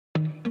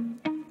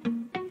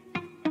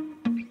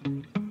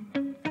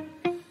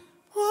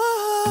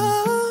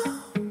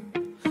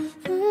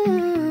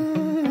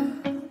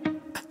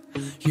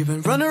You've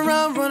been running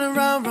around, running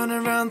around,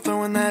 running around,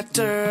 throwing that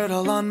dirt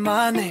all on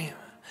my name.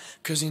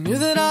 Cause you knew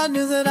that I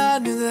knew that I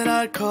knew that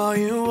I'd call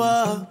you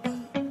up.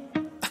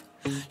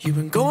 You've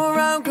been going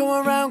around,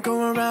 going around,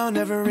 going around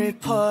every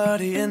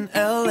party in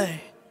LA.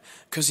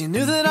 Cause you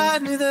knew that I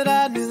knew that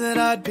I knew that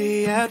I'd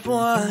be at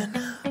one.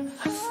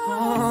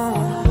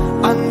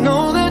 Oh, I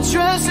know that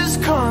dress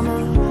is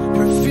karma,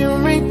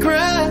 perfume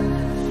regret.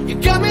 You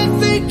got me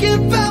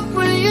thinking about